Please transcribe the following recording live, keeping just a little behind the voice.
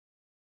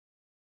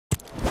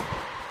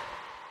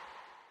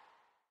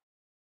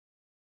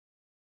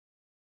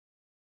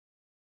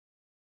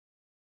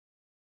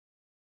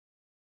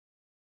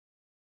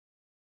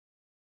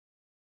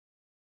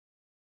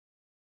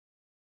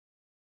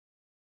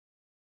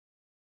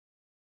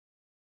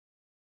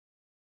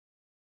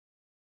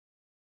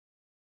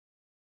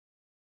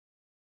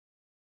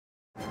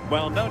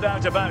Well, no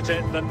doubt about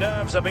it, the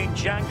nerves have been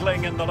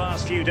jangling in the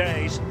last few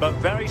days, but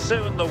very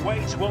soon the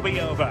wait will be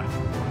over.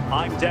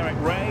 I'm Derek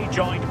Ray,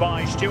 joined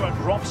by Stuart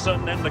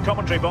Robson in the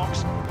commentary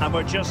box, and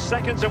we're just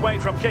seconds away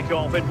from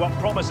kickoff in what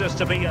promises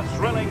to be a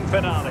thrilling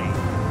finale.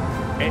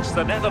 It's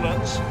the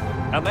Netherlands,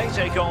 and they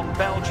take on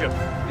Belgium.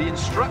 The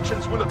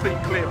instructions will have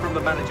been clear from the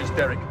managers,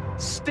 Derek.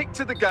 Stick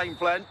to the game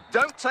plan,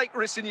 don't take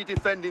risks in your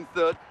defending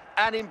third,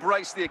 and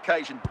embrace the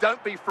occasion.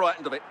 Don't be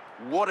frightened of it.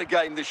 What a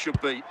game this should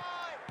be.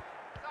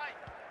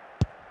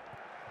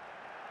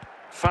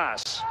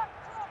 Fass.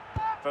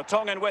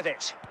 Vertonghen with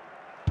it.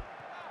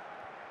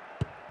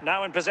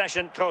 Now in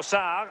possession,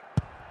 Trossard.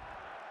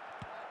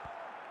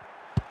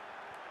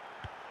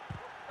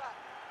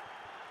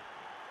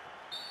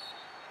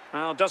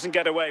 Well, doesn't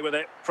get away with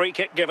it. Free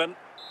kick given.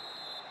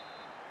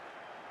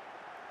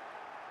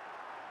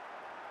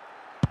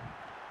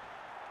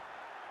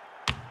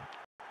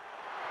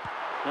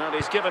 And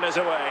he's given us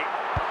away.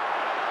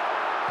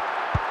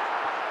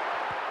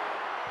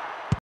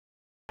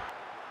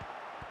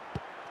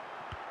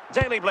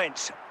 Daily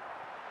Blintz.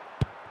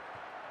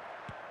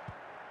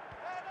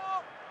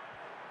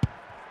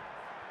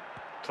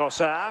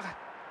 Trossard.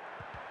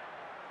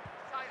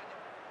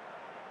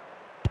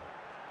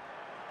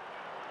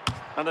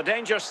 And the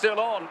danger's still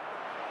on.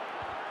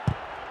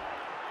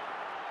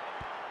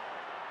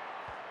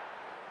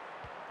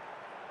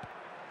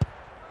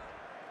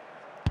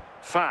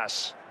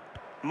 Fass.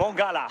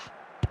 Mongala.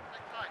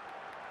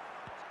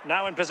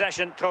 Now in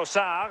possession,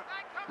 Trossard.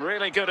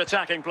 Really good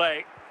attacking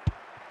play.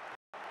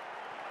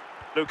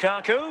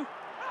 Lukaku.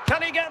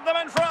 Can he get them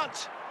in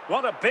front?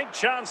 What a big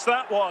chance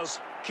that was.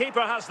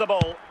 Keeper has the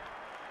ball.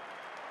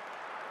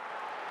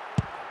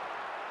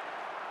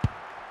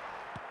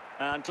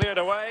 And cleared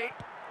away.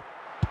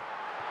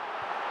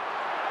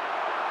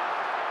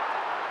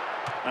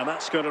 And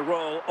that's going to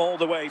roll all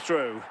the way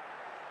through.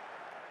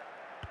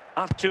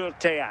 Arthur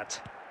Théâtre.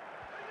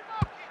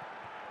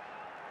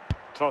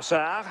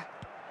 Trossard.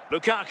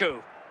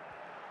 Lukaku.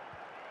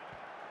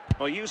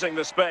 Well, using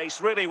the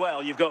space really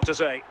well, you've got to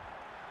say.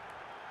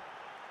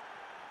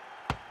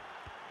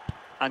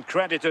 And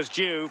credit is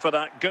due for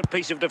that good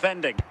piece of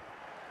defending.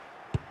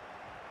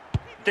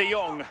 De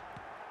Jong.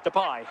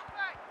 Depay.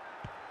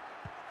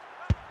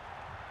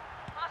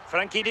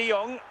 Frankie de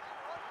Jong.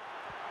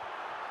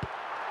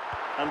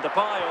 And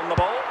Depay on the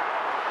ball.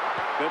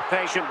 Good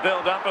patient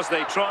build-up as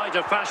they try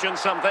to fashion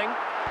something.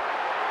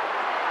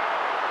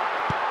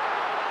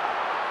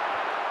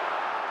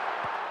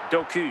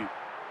 Doku.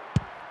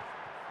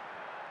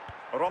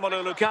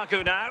 Romelu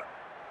Lukaku now.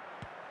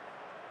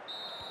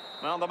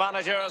 Well, the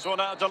managers will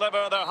now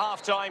deliver their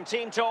half-time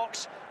team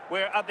talks.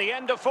 We're at the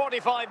end of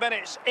 45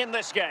 minutes in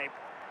this game.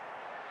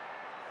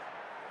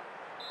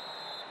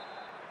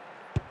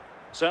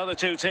 So the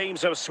two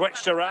teams have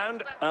switched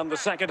around and the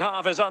second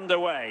half is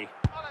underway.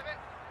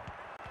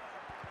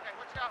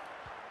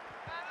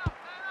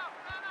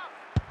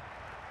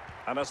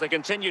 And as they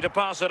continue to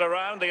pass it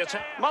around, the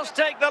attack must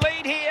take the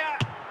lead here.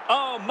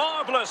 Oh,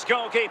 marvellous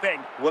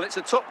goalkeeping. Well, it's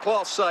a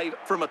top-class save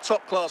from a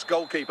top-class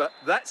goalkeeper.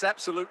 That's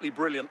absolutely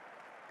brilliant.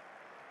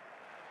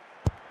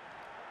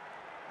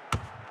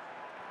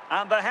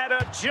 And the header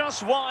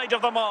just wide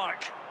of the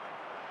mark.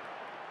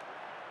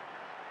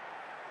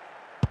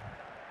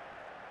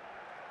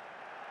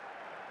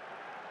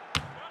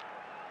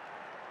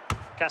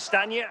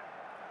 Castagne.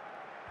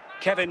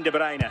 Kevin De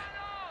Bruyne.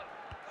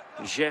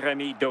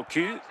 Jeremy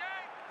Doku.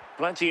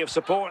 Plenty of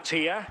support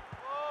here.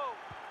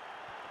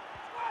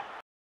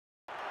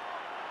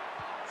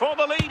 For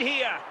the lead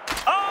here.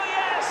 Oh,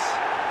 yes!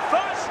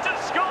 First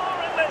to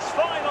score in this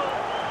final.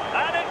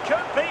 And it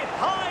could be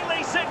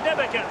highly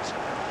significant.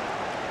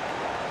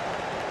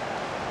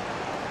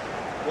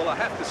 Well, I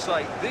have to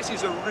say, this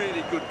is a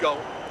really good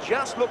goal.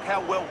 Just look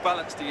how well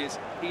balanced he is.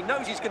 He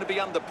knows he's going to be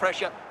under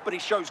pressure, but he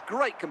shows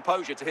great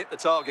composure to hit the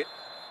target.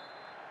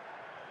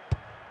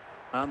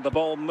 And the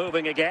ball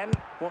moving again.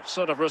 What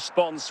sort of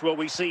response will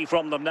we see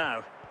from them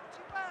now?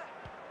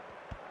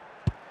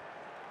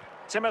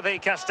 Timothy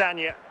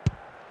Castagne.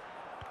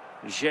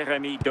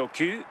 Jeremy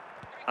Doku.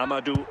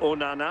 Amadou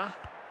Onana.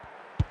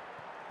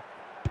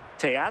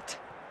 Théâtre.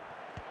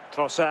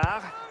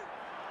 Trossard.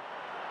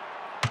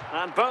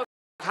 And both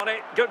on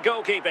it. Good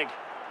goalkeeping.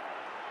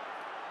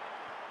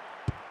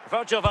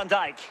 Virgil van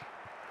Dijk.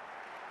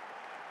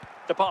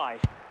 Depay.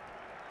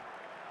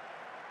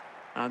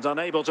 And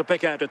unable to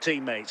pick out a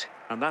teammate.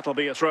 And that'll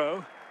be a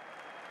throw.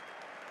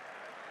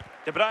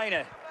 De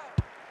Bruyne.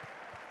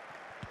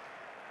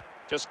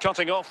 Just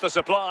cutting off the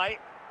supply.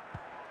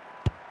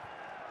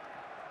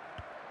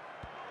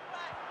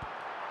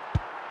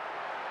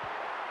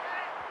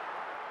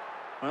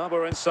 Well,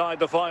 we're inside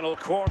the final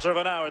quarter of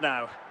an hour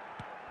now.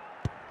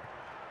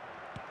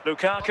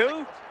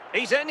 Lukaku.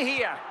 He's in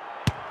here.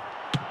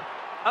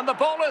 And the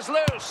ball is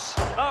loose.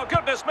 Oh,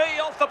 goodness me,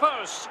 off the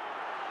post.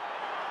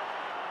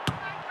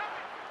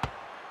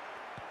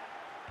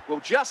 Well,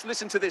 just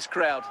listen to this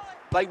crowd.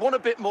 They want a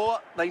bit more.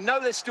 They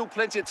know there's still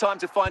plenty of time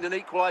to find an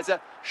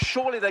equaliser.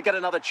 Surely they get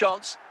another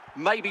chance,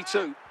 maybe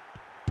two.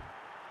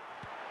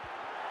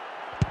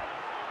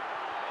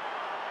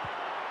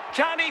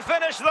 Can he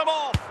finish them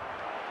off?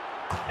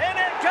 In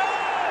it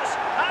goes!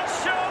 And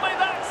surely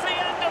that's the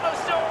end of the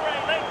story.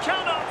 They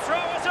cannot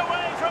throw it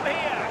away from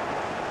here.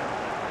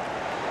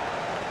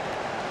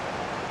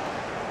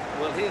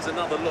 Well, here's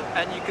another look,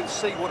 and you can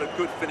see what a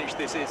good finish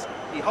this is.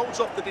 He holds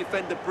off the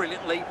defender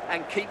brilliantly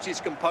and keeps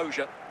his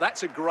composure.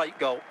 That's a great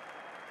goal.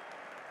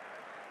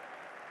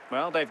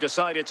 Well, they've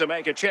decided to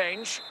make a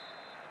change.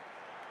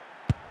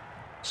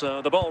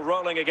 So the ball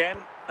rolling again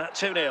at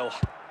 2-0.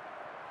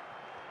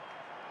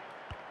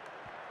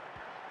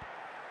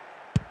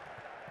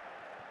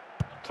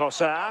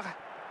 Trossard.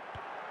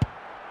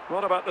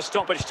 What about the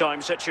stoppage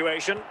time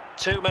situation?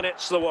 2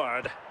 minutes the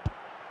word.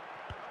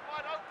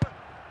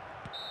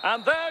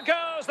 And there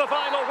goes the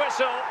final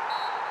whistle.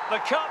 The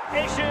cup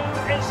issue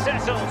is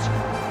settled.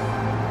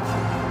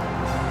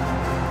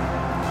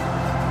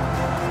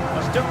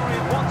 A story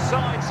of one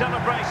side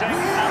celebrating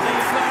and the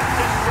other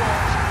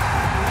distraught.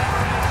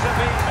 Memories are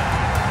being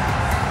made.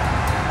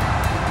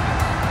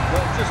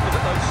 Well, just look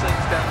at those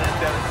scenes down there,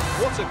 Derek.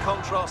 What a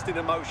contrast in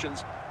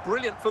emotions.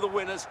 Brilliant for the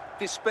winners,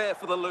 despair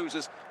for the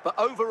losers. But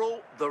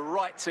overall, the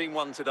right team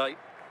won today.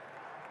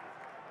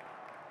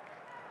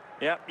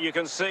 Yep, you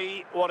can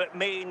see what it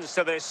means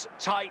to this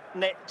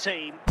tight-knit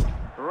team.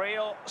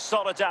 Real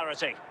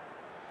solidarity.